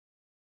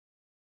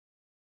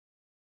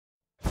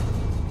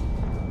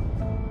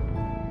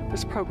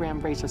This program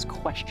raises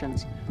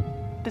questions.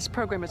 This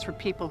program is for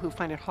people who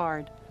find it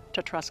hard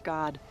to trust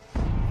God.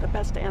 The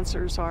best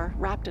answers are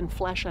wrapped in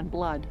flesh and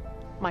blood.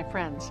 My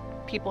friends,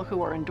 people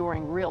who are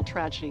enduring real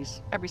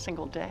tragedies every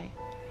single day.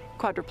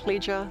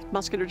 Quadriplegia,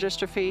 muscular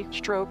dystrophy,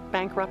 stroke,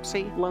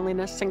 bankruptcy,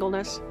 loneliness,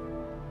 singleness.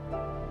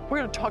 We're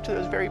going to talk to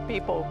those very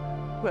people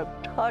who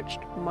have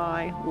touched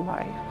my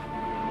life.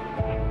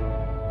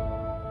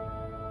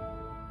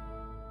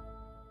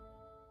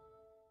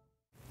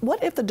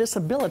 What if the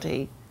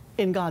disability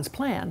in God's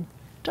plan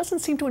doesn't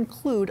seem to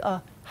include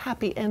a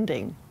happy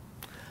ending?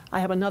 I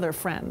have another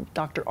friend,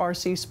 Dr.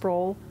 R.C.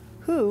 Sproul,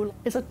 who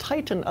is a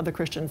titan of the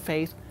Christian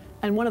faith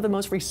and one of the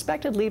most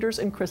respected leaders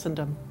in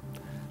Christendom.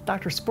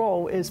 Dr.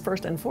 Sproul is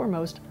first and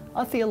foremost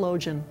a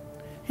theologian.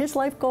 His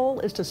life goal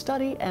is to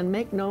study and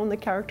make known the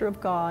character of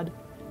God.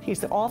 He's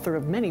the author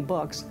of many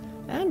books,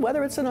 and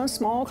whether it's in a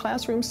small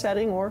classroom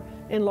setting or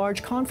in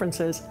large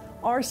conferences,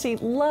 R.C.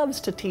 loves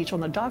to teach on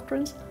the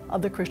doctrines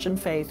of the Christian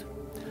faith.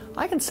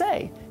 I can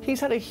say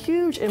he's had a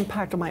huge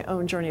impact on my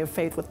own journey of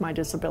faith with my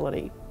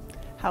disability.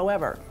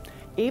 However,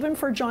 even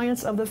for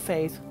giants of the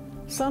faith,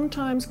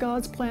 sometimes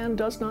God's plan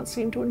does not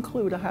seem to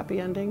include a happy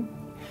ending,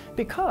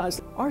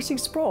 because R.C.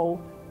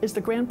 Sproul is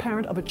the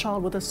grandparent of a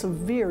child with a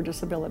severe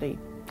disability.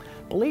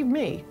 Believe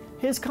me,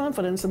 his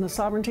confidence in the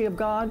sovereignty of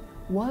God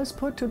was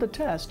put to the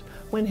test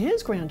when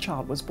his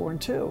grandchild was born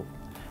too.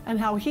 And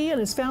how he and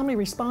his family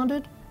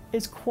responded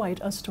is quite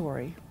a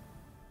story.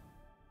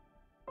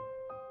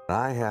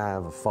 I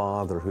have a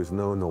father who's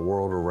known the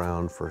world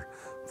around for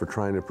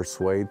trying to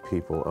persuade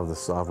people of the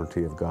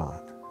sovereignty of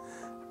God.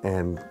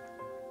 And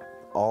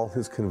all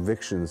his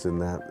convictions in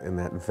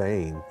that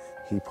vein,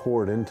 he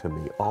poured into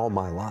me all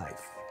my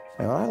life.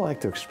 Now, I like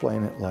to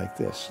explain it like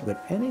this,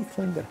 that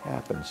anything that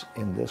happens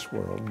in this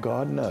world,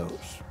 God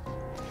knows.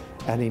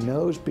 And he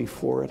knows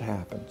before it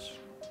happens.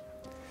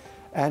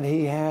 And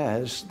he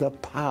has the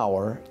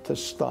power to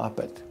stop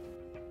it.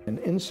 And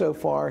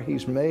insofar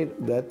he's made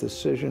that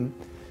decision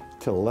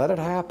to let it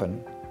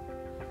happen,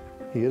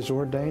 he has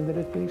ordained that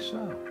it be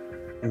so.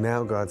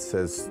 Now God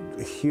says,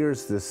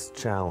 here's this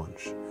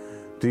challenge.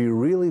 Do you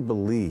really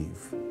believe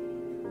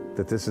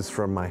that this is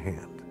from my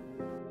hand?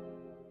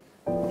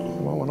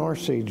 Well, when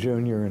R.C.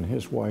 Jr. and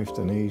his wife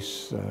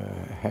Denise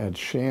had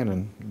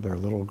Shannon, their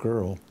little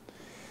girl,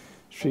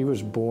 she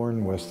was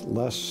born with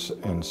less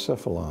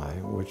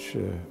encephali, which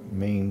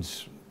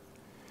means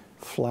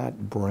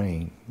flat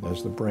brain,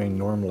 as the brain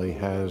normally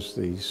has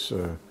these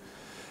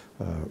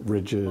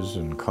ridges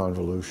and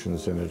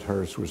convolutions in it.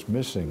 Hers was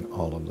missing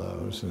all of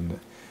those, and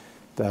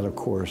that, of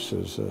course,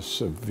 is a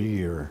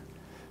severe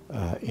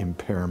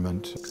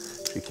impairment.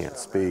 She can't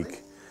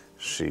speak.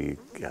 She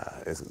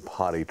isn't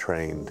potty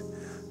trained.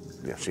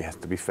 She has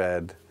to be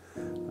fed.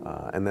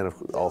 And then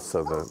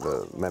also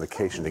the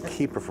medication to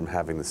keep her from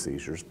having the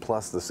seizures,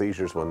 plus the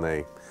seizures when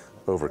they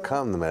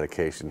overcome the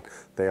medication,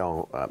 they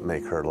all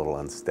make her a little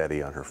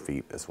unsteady on her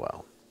feet as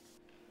well.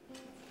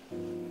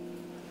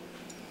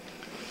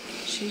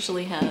 She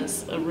usually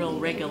has a real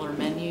regular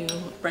menu.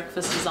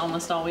 Breakfast is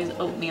almost always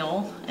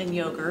oatmeal and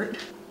yogurt.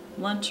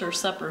 Lunch or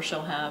supper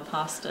she'll have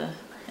pasta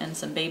and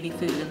some baby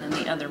food, and then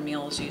the other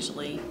meal is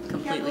usually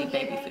completely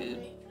baby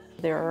food.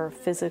 There are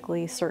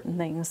physically certain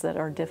things that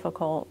are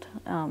difficult.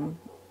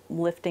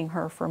 Lifting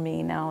her for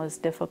me now is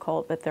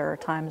difficult, but there are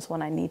times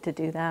when I need to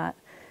do that.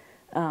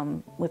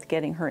 With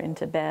getting her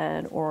into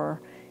bed or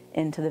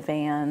into the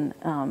van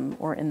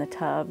or in the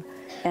tub.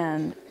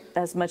 And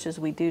as much as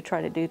we do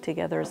try to do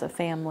together as a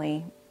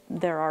family,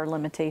 there are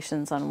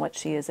limitations on what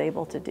she is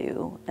able to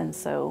do. And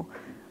so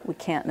we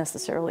can't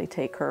necessarily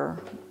take her.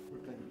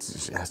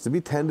 She has to be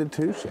tended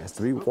to, she has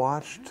to be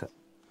watched.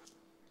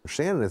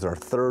 Shannon is our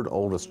third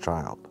oldest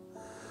child.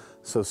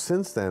 So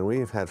since then, we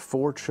have had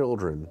 4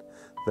 children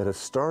that have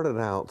started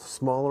out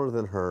smaller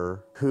than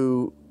her,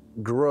 who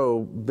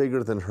grow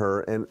bigger than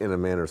her and, in a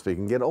manner of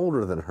speaking, get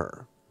older than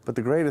her. But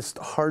the greatest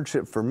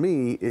hardship for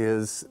me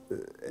is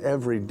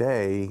every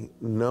day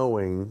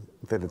knowing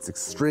that it's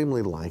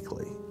extremely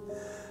likely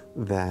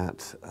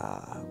that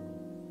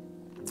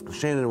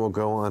Shannon will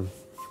go on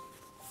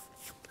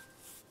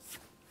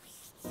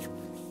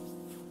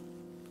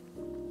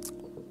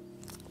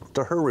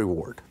to her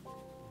reward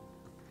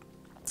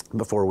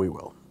before we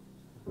will.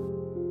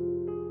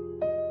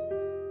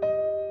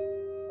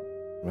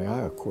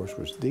 I, of course,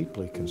 was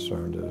deeply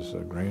concerned as a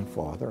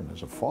grandfather and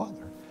as a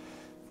father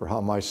for how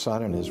my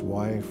son and his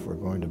wife were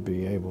going to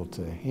be able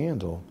to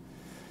handle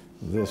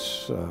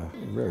this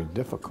very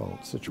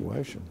difficult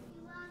situation.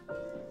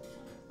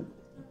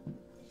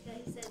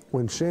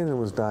 When Shannon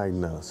was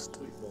diagnosed,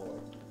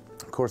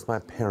 of course, my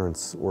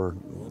parents were,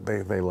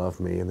 they love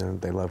me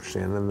and they love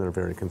Shannon, and they're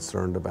very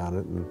concerned about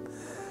it.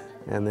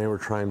 And they were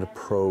trying to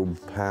probe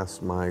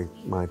past my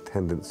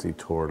tendency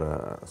toward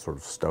a sort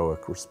of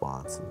stoic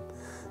response. And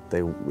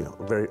they,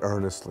 very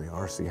earnestly,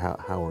 R.C.,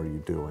 how are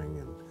you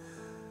doing?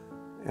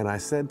 And I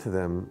said to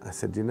them, I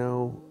said,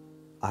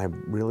 I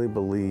really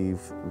believe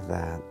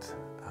that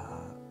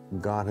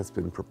God has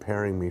been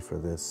preparing me for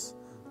this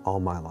all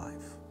my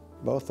life.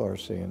 Both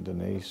R.C. and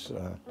Denise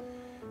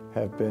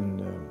have been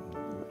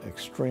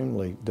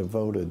extremely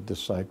devoted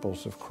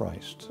disciples of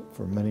Christ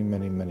for many,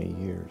 many, many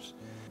years.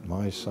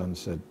 My son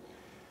said,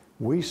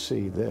 "We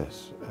see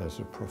this as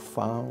a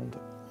profound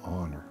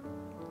honor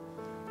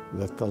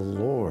that the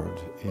Lord,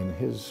 in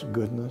His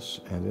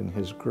goodness and in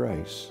His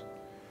grace,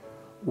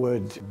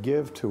 would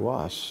give to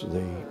us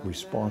the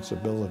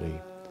responsibility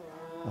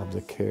of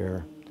the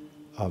care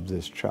of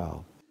this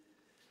child."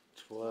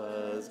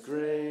 'Twas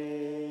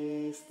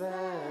grace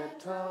that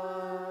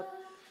taught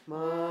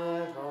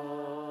my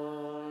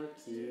heart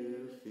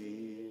to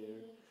fear,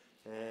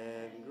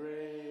 and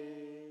grace.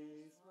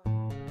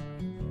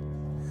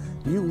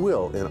 You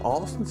will, in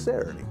all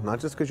sincerity, not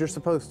just because you're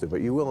supposed to,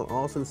 but you will, in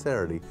all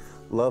sincerity,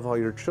 love all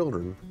your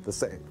children the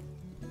same.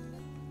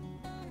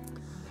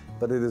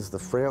 But it is the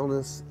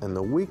frailness and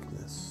the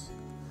weakness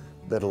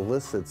that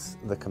elicits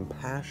the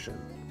compassion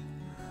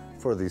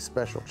for these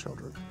special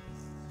children.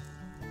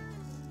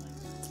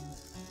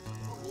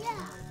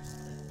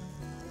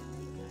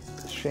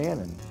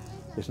 Shannon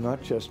is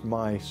not just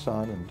my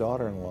son and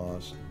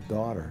daughter-in-law's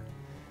daughter.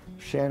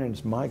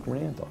 Shannon's my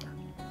granddaughter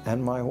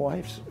and my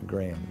wife's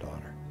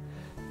granddaughter.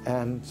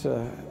 And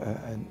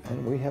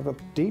we have a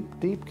deep,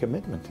 deep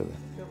commitment to them.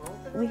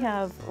 We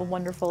have a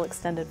wonderful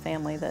extended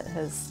family that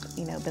has,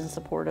 been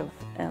supportive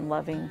and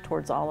loving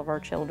towards all of our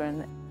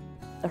children.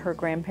 Her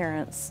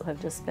grandparents have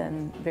just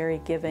been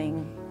very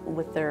giving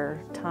with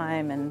their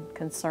time and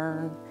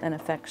concern and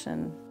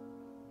affection.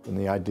 And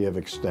the idea of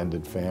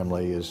extended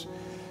family is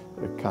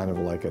kind of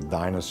like a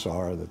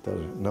dinosaur that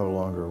no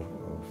longer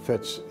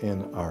fits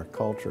in our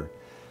culture.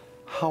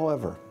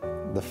 However,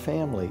 the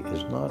family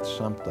is not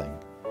something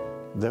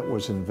that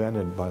was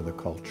invented by the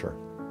culture.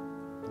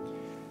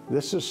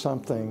 This is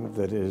something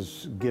that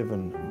is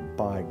given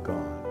by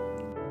God.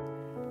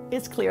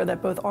 It's clear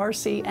that both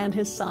R.C. and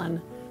his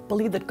son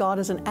believe that God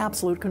is in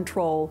absolute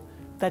control,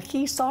 that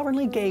He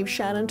sovereignly gave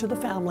Shannon to the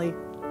family.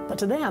 But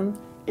to them,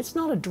 it's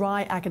not a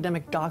dry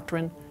academic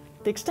doctrine.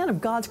 The extent of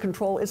God's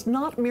control is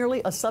not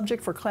merely a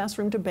subject for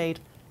classroom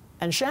debate,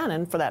 and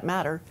Shannon, for that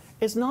matter,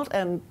 is not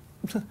an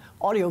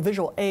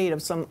audiovisual aid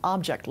of some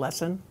object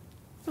lesson.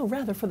 No,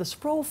 rather, for the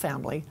Sproul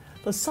family,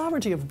 the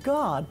sovereignty of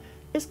God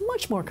is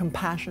much more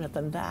compassionate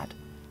than that.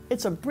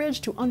 It's a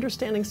bridge to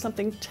understanding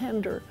something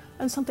tender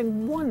and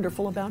something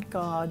wonderful about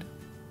God.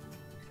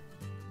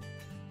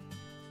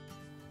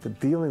 But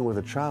dealing with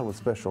a child with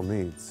special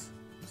needs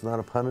is not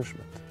a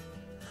punishment.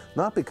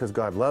 Not because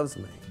God loves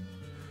me.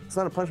 It's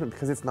not a punishment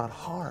because it's not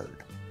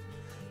hard.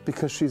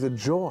 Because she's a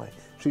joy,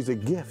 she's a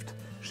gift,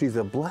 she's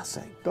a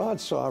blessing.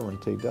 God's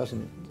sovereignty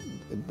doesn't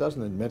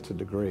admit to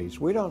degrees.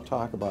 We don't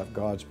talk about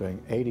God's being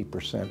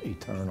 80%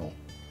 eternal,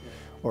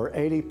 or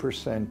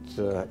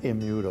 80%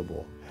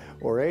 immutable,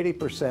 or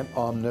 80%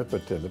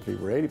 omnipotent. If He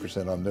were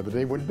 80% omnipotent,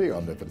 He wouldn't be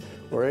omnipotent,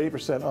 or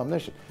 80%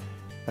 omniscient.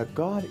 Now,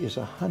 God is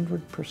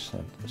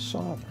 100%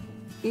 sovereign,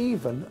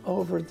 even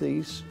over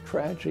these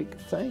tragic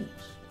things.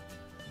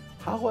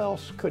 How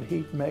else could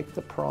He make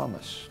the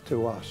promise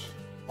to us?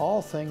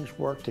 All things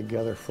work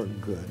together for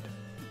good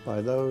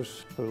by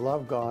those who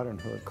love God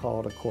and who are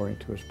called according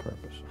to His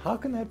purpose. How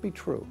can that be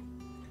true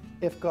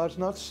if God's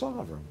not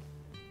sovereign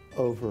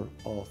over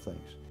all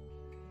things?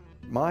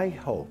 My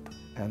hope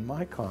and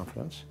my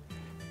confidence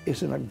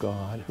is in a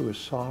God who is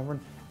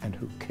sovereign and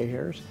who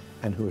cares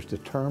and who is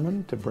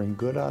determined to bring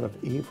good out of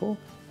evil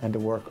and to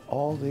work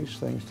all these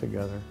things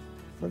together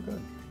for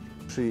good.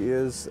 She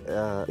is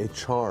a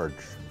charge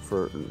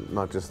for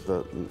not just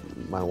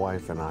my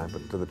wife and I,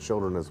 but to the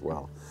children as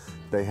well.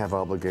 They have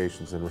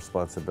obligations and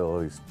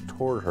responsibilities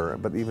toward her,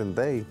 but even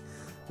they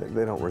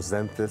don't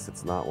resent this.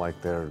 It's not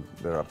like they're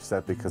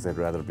upset because they'd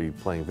rather be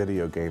playing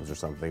video games or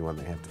something when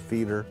they have to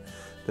feed her.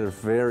 They're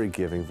very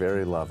giving,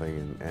 very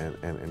loving,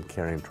 and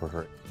caring toward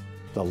her.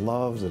 The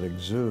love that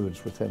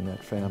exudes within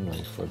that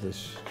family for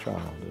this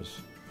child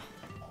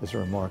is a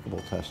remarkable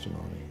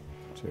testimony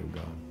to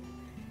God.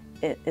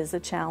 It is a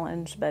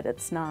challenge, but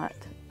it's not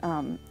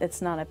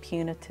a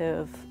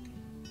punitive,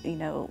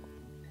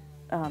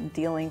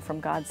 dealing from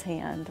God's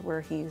hand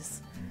where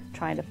He's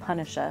trying to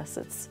punish us.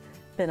 It's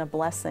been a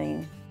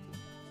blessing.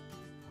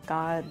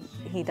 God,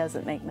 He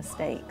doesn't make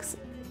mistakes.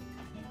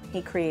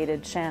 He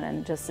created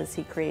Shannon just as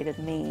He created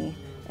me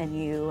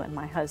and you and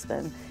my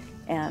husband,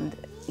 and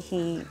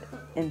He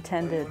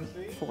intended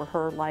for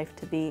her life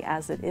to be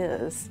as it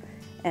is,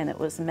 and it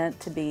was meant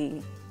to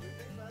be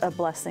a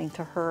blessing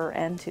to her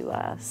and to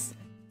us.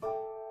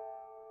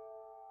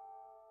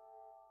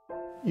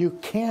 You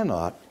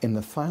cannot, in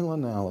the final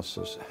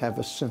analysis, have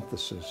a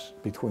synthesis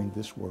between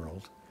this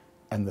world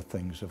and the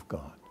things of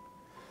God.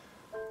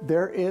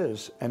 There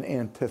is an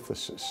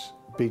antithesis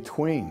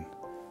between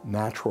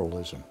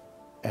naturalism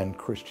and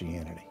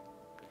Christianity,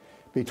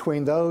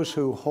 between those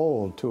who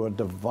hold to a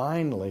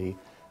divinely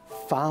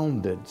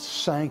founded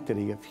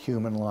sanctity of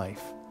human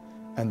life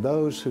and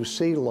those who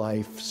see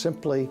life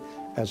simply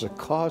as a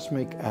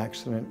cosmic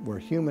accident where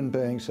human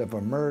beings have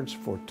emerged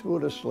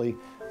fortuitously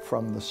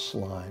from the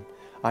slime.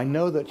 I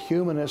know that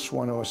humanists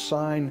want to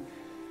assign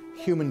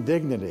human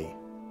dignity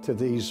to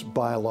these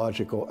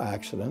biological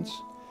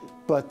accidents,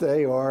 but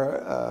they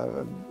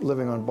are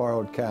living on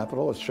borrowed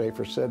capital. As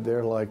Schaefer said,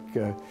 they're like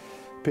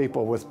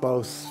people with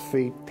both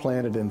feet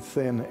planted in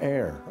thin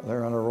air.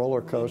 They're on a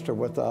roller coaster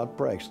without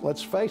brakes.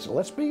 Let's face it,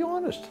 let's be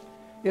honest.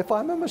 If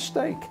I'm a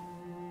mistake,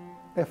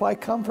 if I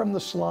come from the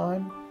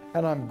slime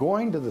and I'm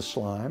going to the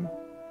slime,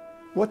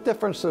 what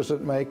difference does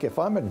it make if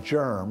I'm a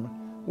germ,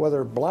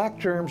 whether black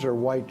germs or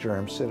white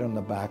germs sit on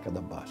the back of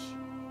the bus?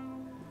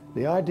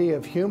 The idea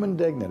of human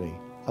dignity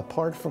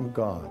apart from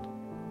God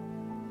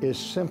is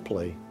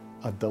simply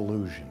a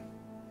delusion.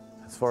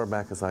 As far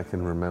back as I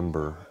can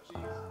remember,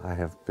 I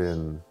have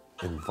been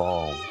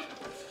involved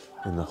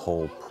in the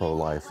whole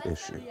pro-life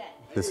issue.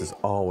 This has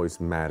always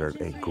mattered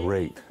a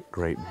great,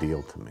 great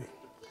deal to me.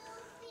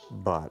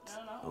 But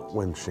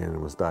when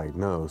Shannon was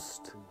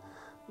diagnosed,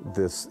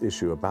 this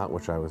issue about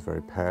which I was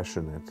very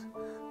passionate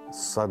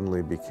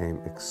suddenly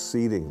became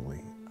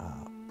exceedingly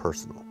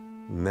personal.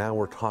 Now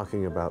we're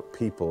talking about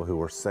people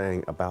who are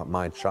saying about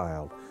my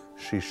child,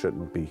 she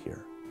shouldn't be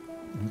here.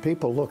 When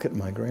people look at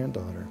my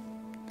granddaughter,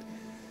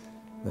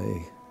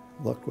 they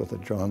look with a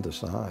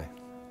jaundiced eye.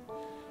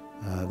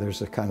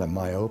 There's a kind of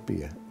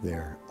myopia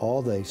there.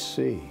 All they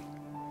see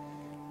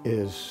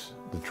is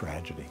the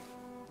tragedy.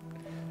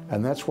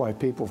 And that's why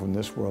people from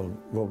this world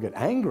will get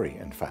angry,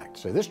 in fact,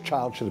 say this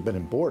child should have been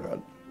aborted.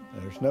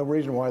 There's no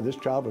reason why this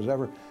child was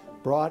ever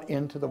brought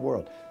into the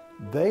world.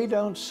 They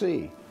don't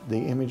see the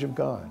image of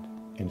God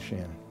in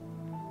Shannon,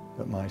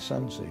 but my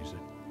son sees it,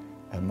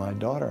 and my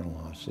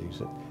daughter-in-law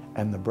sees it,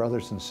 and the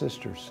brothers and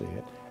sisters see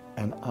it,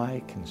 and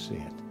I can see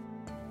it.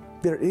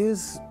 There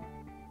is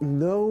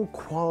no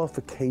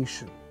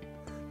qualification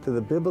to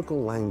the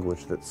biblical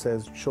language that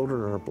says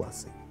children are a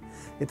blessing.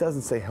 It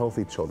doesn't say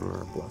healthy children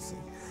are a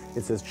blessing.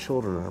 It says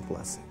children are a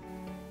blessing.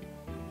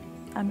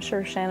 I'm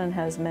sure Shannon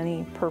has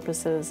many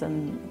purposes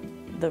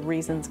and the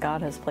reasons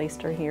God has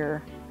placed her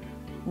here.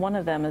 One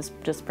of them is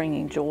just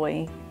bringing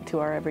joy to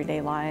our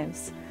everyday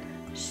lives.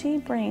 She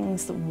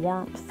brings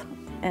warmth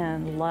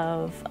and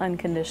love,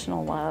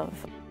 unconditional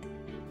love.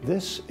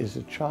 This is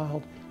a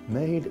child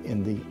made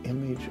in the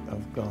image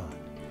of God.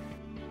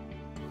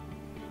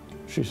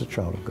 She's a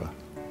child of God.